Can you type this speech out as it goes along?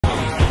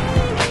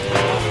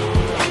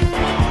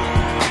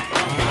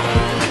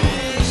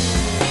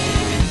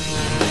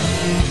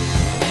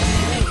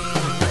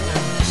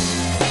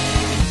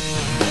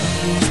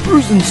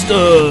Spruce and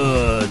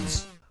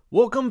Studs!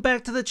 Welcome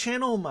back to the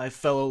channel, my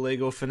fellow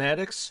LEGO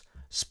fanatics.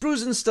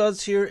 Spruce and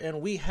Studs here,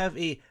 and we have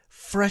a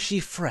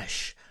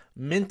fresh,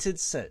 minted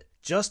set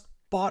just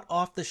bought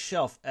off the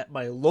shelf at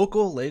my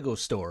local LEGO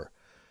store.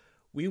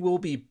 We will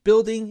be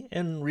building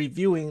and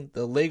reviewing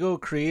the LEGO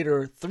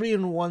Creator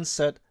 3-in-1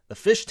 set, the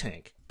Fish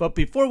Tank. But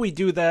before we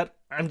do that,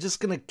 I'm just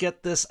going to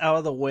get this out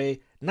of the way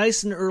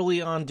nice and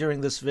early on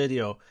during this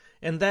video.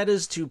 And that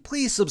is to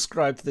please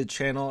subscribe to the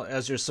channel,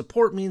 as your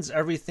support means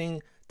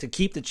everything to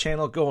keep the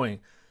channel going.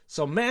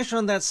 So mash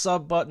on that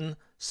sub button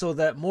so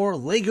that more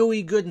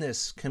LEGO-y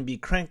goodness can be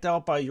cranked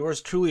out by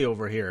yours truly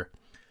over here.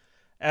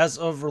 As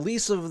of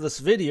release of this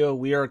video,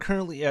 we are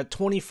currently at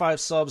 25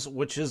 subs,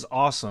 which is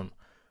awesome.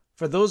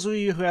 For those of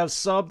you who have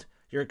subbed,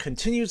 your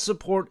continued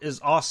support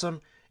is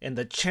awesome, and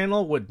the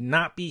channel would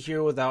not be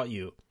here without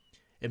you.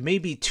 It may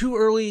be too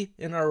early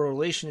in our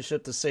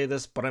relationship to say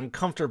this, but I'm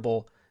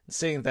comfortable in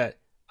saying that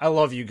I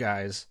love you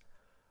guys.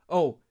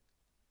 Oh,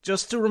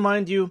 just to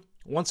remind you,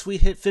 once we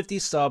hit 50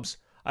 subs,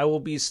 I will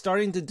be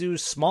starting to do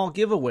small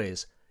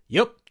giveaways.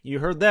 Yep, you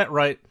heard that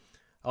right.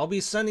 I'll be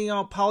sending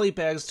out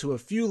polybags to a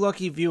few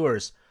lucky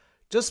viewers.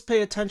 Just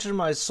pay attention to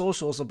my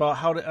socials about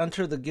how to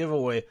enter the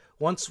giveaway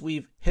once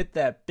we've hit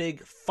that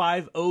big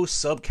 50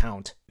 sub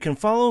count. You can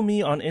follow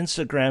me on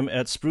Instagram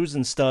at Spruce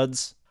and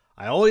Studs.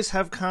 I always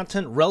have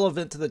content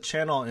relevant to the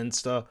channel on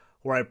Insta,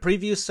 where I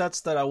preview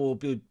sets that I will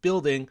be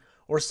building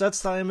or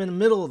sets that I'm in the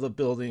middle of the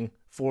building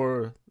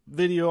for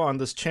video on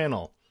this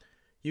channel.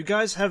 You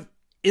guys have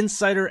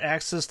insider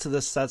access to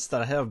the sets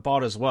that I have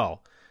bought as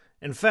well.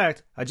 In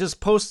fact, I just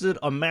posted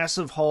a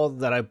massive haul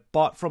that I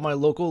bought from my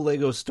local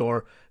LEGO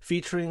store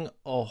featuring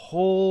a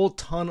whole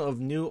ton of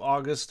new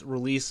August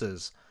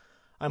releases.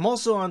 I'm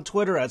also on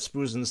Twitter at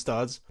Spruce and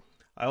Studs.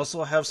 I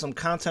also have some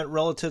content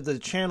relative to the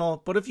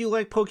channel, but if you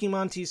like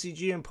Pokemon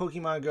TCG and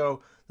Pokemon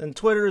Go, then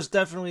Twitter is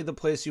definitely the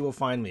place you will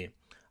find me.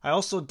 I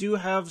also do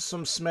have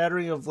some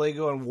smattering of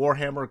LEGO and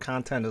Warhammer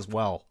content as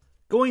well.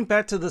 Going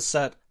back to the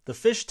set, the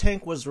Fish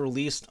Tank was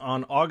released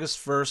on August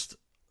 1st,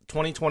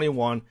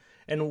 2021,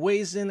 and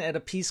weighs in at a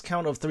piece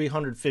count of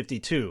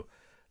 352.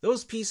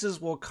 Those pieces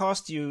will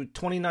cost you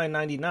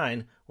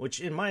 $29.99,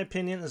 which in my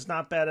opinion is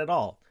not bad at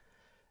all.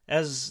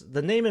 As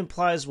the name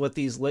implies with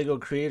these LEGO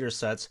Creator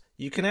sets,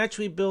 you can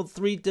actually build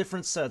 3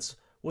 different sets,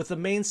 with the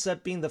main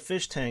set being the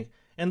Fish Tank,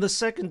 and the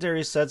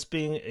secondary sets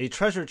being a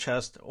treasure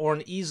chest or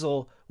an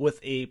easel with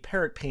a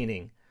parrot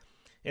painting.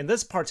 In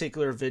this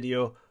particular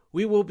video,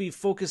 we will be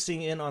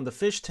focusing in on the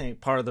Fish Tank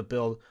part of the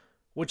build,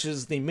 which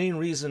is the main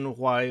reason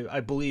why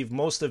I believe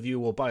most of you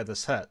will buy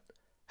this set.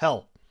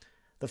 Hell,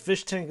 the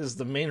Fish Tank is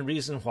the main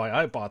reason why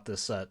I bought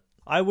this set.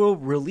 I will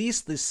release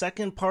the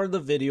second part of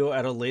the video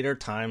at a later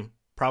time,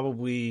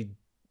 probably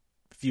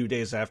a few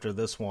days after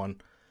this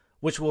one,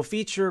 which will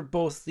feature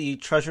both the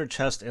treasure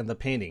chest and the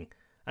painting.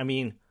 I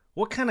mean,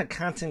 what kind of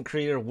content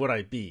creator would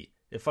I be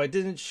if I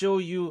didn't show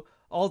you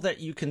all that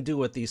you can do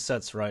with these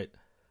sets, right?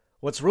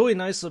 What's really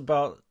nice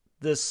about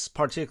this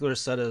particular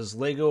set is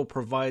LEGO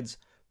provides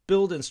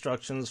build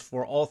instructions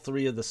for all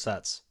 3 of the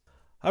sets.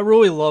 I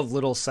really love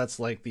little sets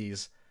like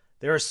these.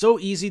 They are so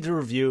easy to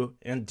review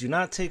and do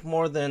not take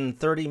more than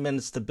 30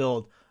 minutes to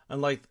build,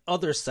 unlike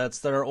other sets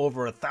that are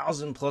over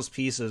 1,000 plus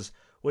pieces,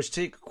 which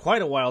take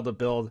quite a while to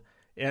build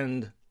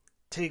and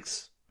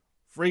takes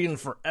friggin'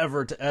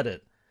 forever to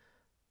edit.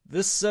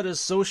 This set is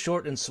so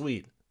short and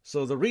sweet,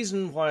 so the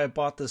reason why I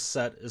bought this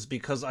set is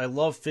because I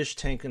love fish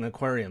tank and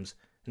aquariums.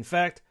 In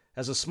fact,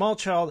 as a small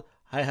child,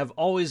 I have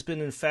always been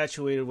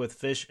infatuated with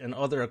fish and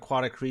other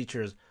aquatic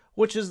creatures,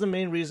 which is the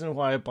main reason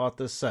why I bought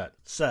this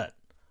set.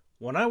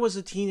 When I was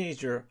a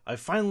teenager, I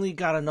finally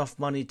got enough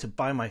money to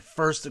buy my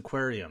first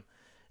aquarium.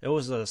 It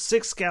was a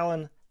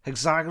 6-gallon,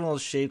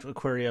 hexagonal-shaped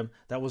aquarium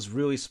that was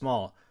really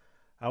small.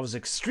 I was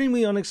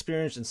extremely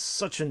unexperienced and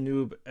such a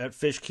noob at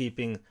fish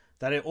keeping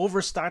that I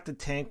overstocked the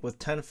tank with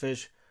 10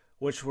 fish,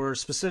 which were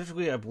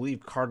specifically, I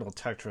believe, cardinal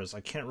tetras. I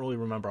can't really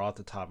remember off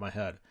the top of my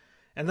head.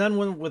 And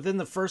then within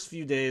the first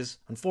few days,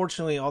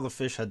 unfortunately all the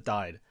fish had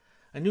died.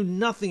 I knew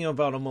nothing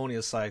about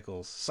ammonia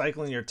cycles,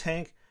 cycling your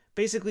tank,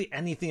 basically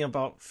anything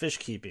about fish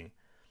keeping.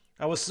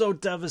 I was so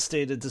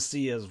devastated to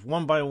see as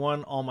one by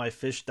one all my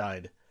fish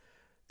died.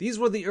 These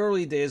were the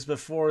early days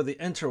before the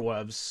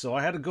interwebs, so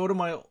I had to go to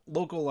my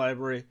local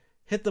library,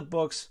 hit the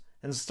books,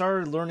 and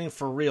started learning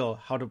for real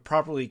how to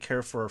properly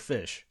care for a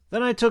fish.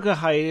 Then I took a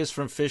hiatus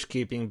from fish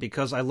keeping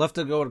because I left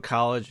to go to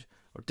college,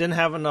 or didn't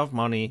have enough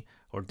money,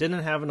 or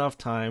didn't have enough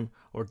time,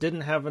 or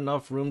didn't have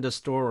enough room to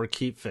store or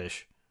keep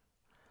fish.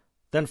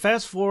 Then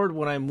fast forward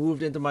when I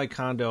moved into my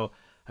condo,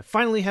 I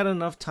finally had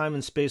enough time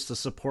and space to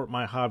support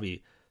my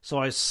hobby, so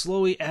I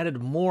slowly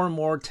added more and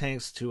more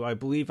tanks to, I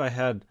believe I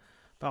had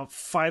about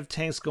 5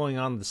 tanks going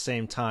on at the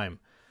same time.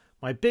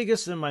 My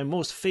biggest and my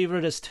most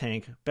favoritist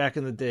tank back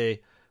in the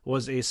day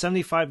was a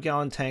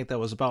 75-gallon tank that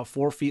was about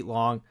 4 feet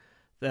long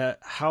that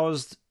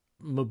housed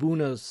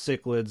Mbuna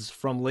cichlids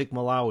from Lake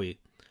Malawi.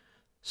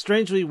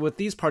 Strangely, with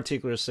these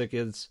particular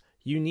cichlids,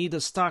 you need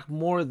to stock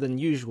more than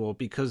usual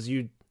because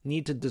you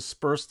need to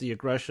disperse the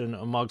aggression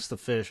amongst the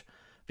fish,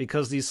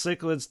 because these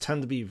cichlids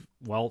tend to be,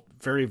 well,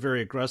 very,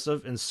 very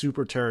aggressive and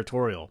super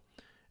territorial.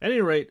 At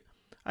any rate,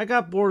 I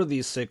got bored of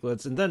these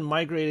cichlids and then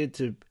migrated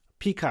to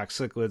peacock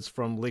cichlids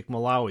from Lake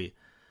Malawi.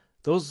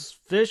 Those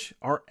fish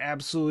are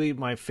absolutely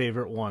my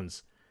favorite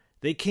ones.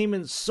 They came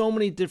in so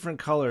many different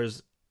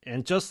colors,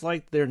 and just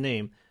like their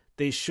name,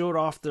 they showed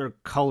off their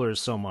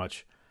colors so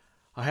much.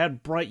 I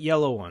had bright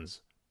yellow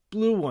ones,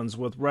 blue ones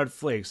with red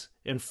flakes,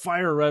 and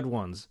fire red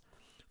ones.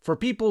 For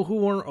people who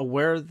weren't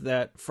aware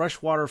that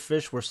freshwater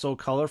fish were so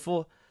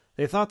colorful,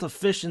 they thought the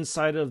fish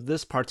inside of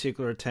this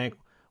particular tank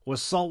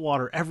was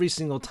saltwater every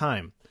single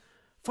time.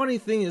 Funny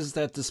thing is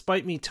that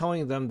despite me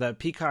telling them that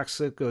peacock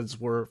cichlids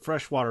were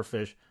freshwater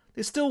fish,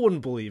 they still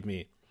wouldn't believe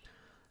me.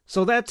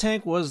 So that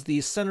tank was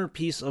the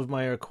centerpiece of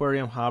my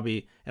aquarium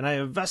hobby, and I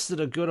invested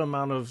a good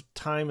amount of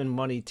time and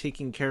money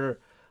taking care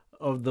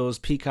of those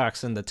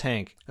peacocks in the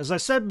tank. As I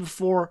said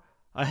before,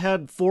 I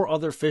had 4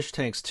 other fish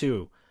tanks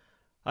too.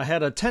 I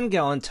had a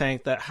 10-gallon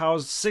tank that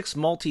housed 6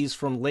 multis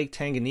from Lake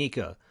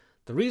Tanganyika.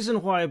 The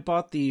reason why I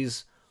bought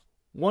these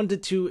 1 to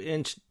 2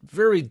 inch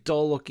very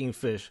dull looking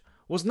fish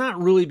was not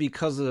really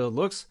because of their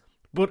looks,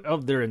 but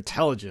of their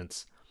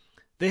intelligence.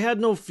 They had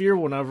no fear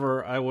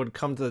whenever I would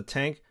come to the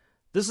tank.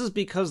 This is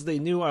because they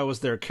knew I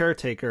was their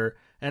caretaker,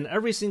 and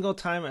every single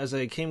time as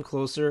I came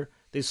closer,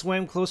 they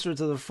swam closer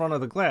to the front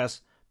of the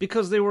glass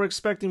because they were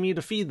expecting me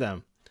to feed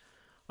them.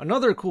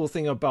 Another cool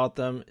thing about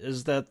them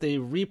is that they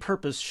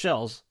repurpose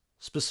shells,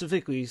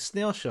 specifically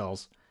snail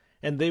shells,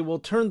 and they will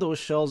turn those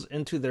shells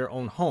into their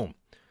own home.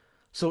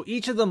 So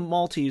each of the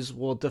multis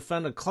will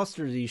defend a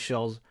cluster of these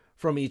shells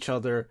from each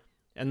other,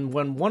 and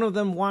when one of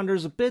them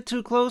wanders a bit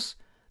too close,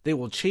 they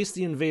will chase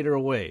the invader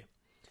away.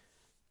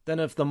 Then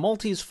if the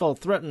multis felt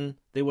threatened,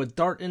 they would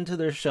dart into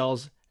their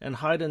shells and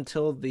hide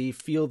until they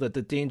feel that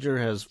the danger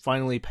has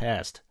finally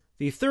passed.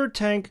 The third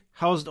tank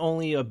housed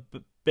only a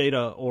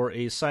beta, or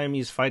a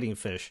Siamese fighting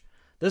fish.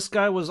 This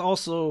guy was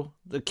also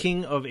the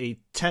king of a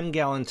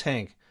 10-gallon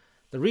tank.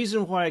 The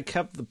reason why I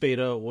kept the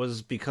beta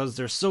was because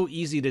they're so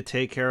easy to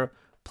take care of,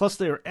 plus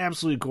they are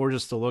absolutely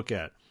gorgeous to look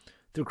at.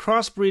 Through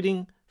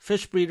crossbreeding,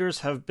 fish breeders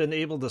have been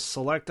able to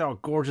select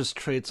out gorgeous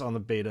traits on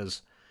the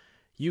betas.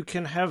 You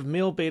can have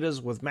male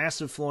betas with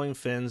massive flowing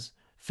fins,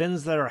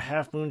 fins that are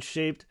half-moon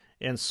shaped,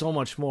 and so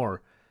much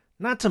more.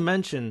 Not to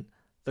mention,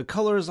 the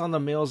colors on the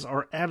males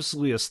are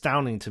absolutely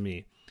astounding to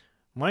me.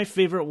 My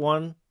favorite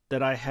one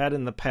that I had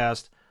in the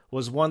past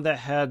was one that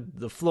had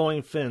the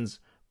flowing fins,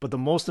 but the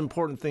most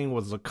important thing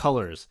was the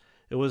colors.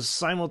 It was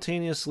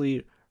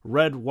simultaneously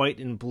red, white,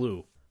 and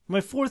blue. My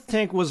fourth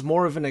tank was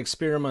more of an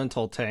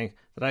experimental tank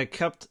that I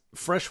kept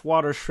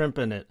freshwater shrimp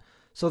in it.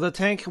 So the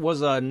tank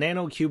was a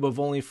nano cube of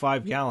only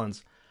 5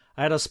 gallons.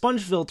 I had a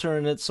sponge filter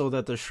in it so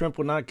that the shrimp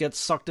would not get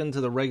sucked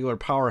into the regular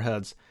power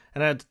heads,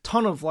 and I had a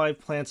ton of live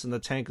plants in the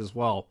tank as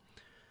well.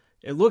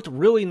 It looked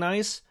really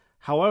nice,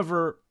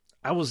 however,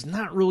 I was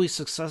not really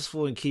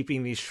successful in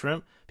keeping these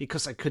shrimp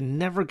because I could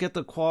never get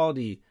the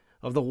quality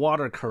of the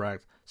water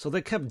correct, so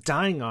they kept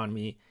dying on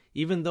me,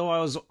 even though I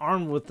was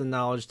armed with the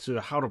knowledge to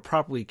how to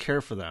properly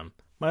care for them.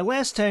 My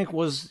last tank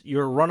was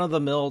your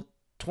run-of-the-mill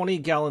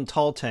 20-gallon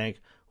tall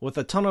tank with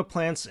a ton of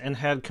plants and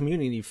had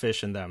community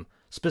fish in them.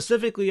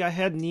 Specifically, I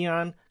had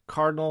neon,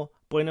 cardinal,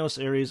 Buenos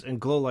Aires, and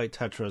glow light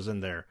tetras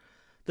in there.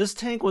 This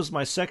tank was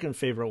my second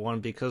favorite one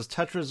because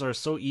tetras are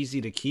so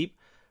easy to keep,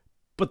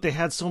 but they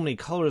had so many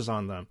colors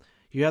on them.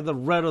 You had the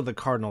red of the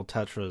cardinal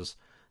tetras,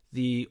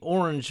 the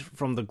orange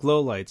from the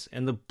glow lights,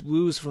 and the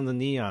blues from the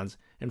neons,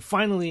 and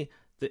finally,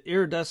 the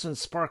iridescent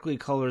sparkly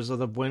colors of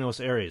the Buenos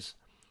Aires.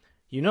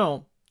 You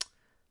know,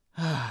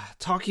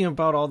 talking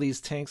about all these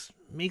tanks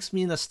makes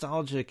me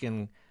nostalgic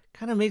and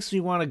kind of makes me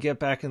want to get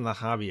back in the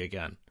hobby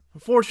again.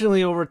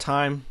 Unfortunately, over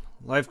time,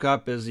 life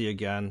got busy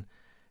again,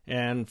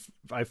 and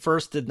I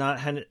first did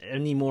not have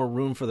any more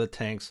room for the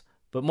tanks,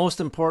 but most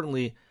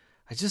importantly,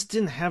 I just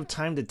didn't have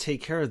time to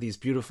take care of these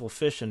beautiful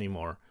fish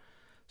anymore.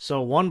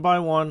 So one by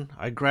one,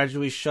 I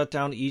gradually shut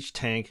down each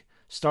tank,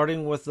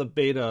 starting with the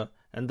beta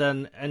and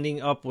then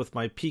ending up with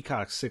my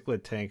peacock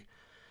cichlid tank,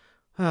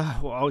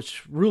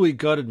 which really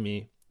gutted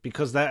me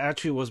because that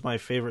actually was my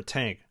favorite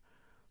tank.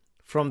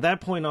 From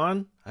that point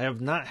on, I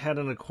have not had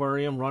an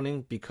aquarium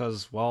running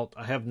because, well,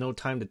 I have no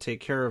time to take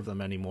care of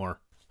them anymore.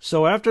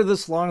 So after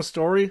this long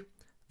story,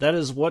 that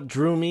is what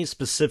drew me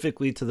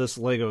specifically to this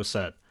Lego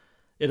set.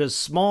 It is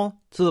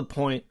small, to the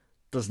point,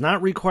 does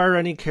not require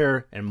any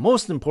care, and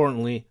most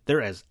importantly,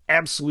 there is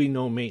absolutely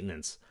no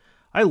maintenance.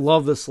 I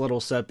love this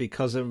little set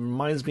because it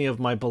reminds me of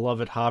my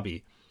beloved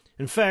hobby.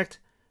 In fact,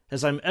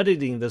 as I'm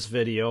editing this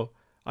video,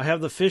 I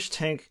have the fish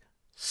tank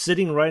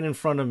sitting right in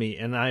front of me,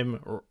 and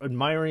I'm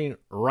admiring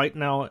right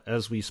now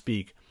as we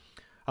speak.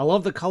 I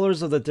love the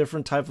colors of the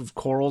different type of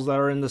corals that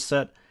are in the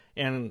set,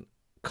 and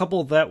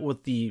couple that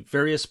with the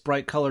various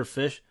bright color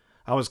fish,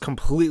 I was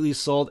completely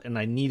sold and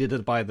I needed to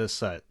buy this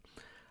set.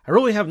 I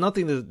really have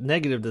nothing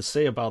negative to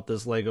say about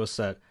this Lego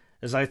set,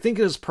 as I think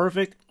it is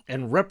perfect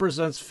and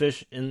represents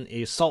fish in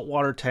a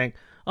saltwater tank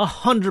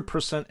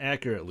 100%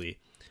 accurately.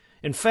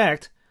 In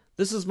fact,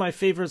 this is my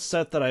favorite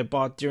set that I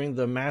bought during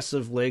the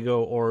massive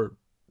Lego or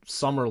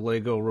summer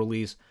LEGO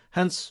release,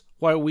 hence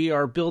why we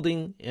are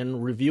building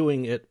and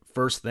reviewing it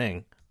first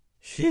thing.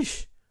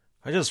 Sheesh,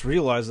 I just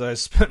realized that I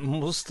spent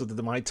most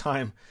of my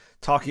time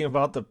talking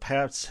about the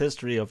past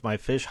history of my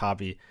fish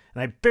hobby,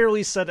 and I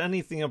barely said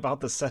anything about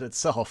the set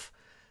itself.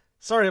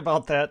 Sorry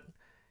about that.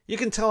 You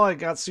can tell I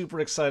got super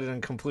excited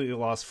and completely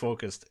lost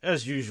focus,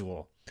 as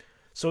usual.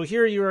 So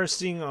here you are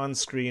seeing on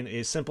screen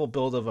a simple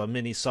build of a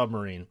mini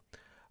submarine.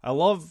 I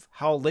love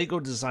how LEGO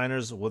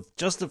designers with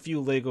just a few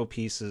LEGO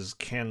pieces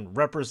can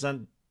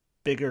represent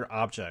bigger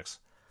objects.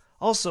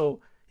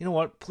 Also, you know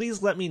what,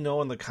 please let me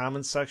know in the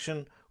comments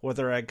section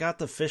whether I got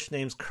the fish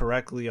names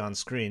correctly on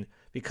screen,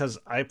 because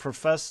I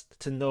profess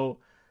to know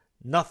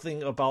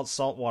nothing about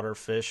saltwater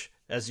fish,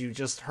 as you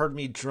just heard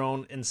me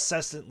drone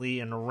incessantly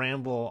and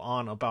ramble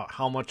on about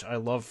how much I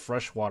love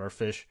freshwater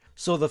fish.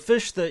 So the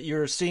fish that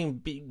you're seeing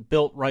being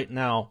built right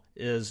now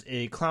is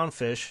a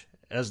clownfish,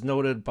 as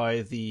noted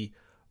by the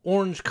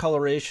orange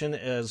coloration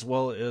as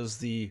well as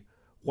the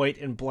white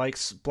and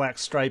black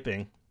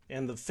striping.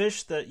 And the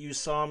fish that you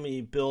saw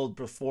me build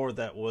before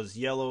that was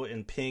yellow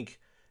and pink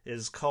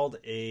is called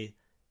a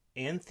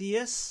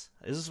Anthias,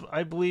 is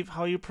I believe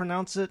how you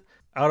pronounce it.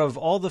 Out of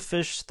all the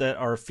fish that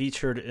are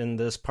featured in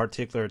this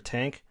particular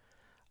tank,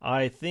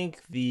 I think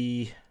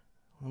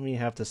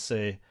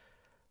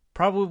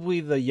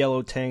probably the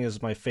yellow tang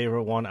is my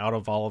favorite one out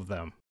of all of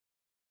them.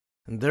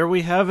 And there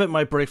we have it,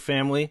 my brick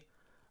family.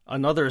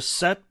 Another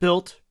set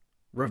built,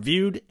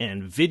 reviewed,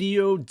 and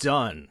video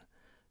done.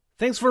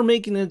 Thanks for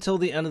making it until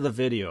the end of the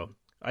video.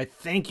 I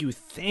thank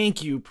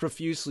you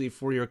profusely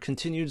for your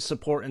continued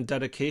support and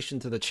dedication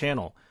to the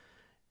channel.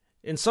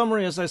 In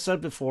summary, as I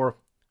said before,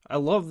 I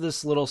love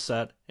this little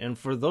set, and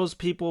for those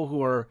people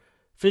who are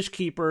fish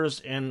keepers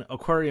and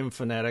aquarium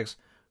fanatics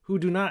who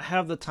do not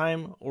have the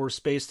time or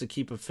space to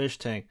keep a fish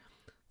tank,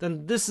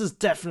 then this is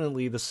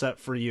definitely the set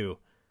for you.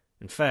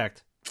 In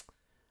fact,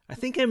 I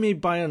think I may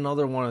buy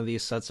another one of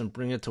these sets and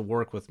bring it to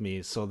work with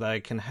me so that I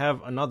can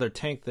have another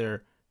tank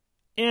there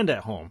and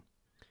at home.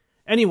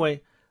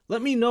 Anyway,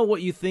 let me know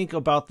what you think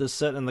about this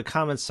set in the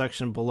comments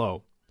section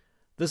below.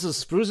 This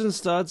is Sprues and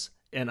Studs,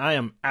 and I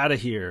am out of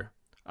here.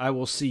 I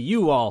will see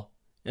you all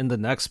in the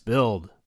next build.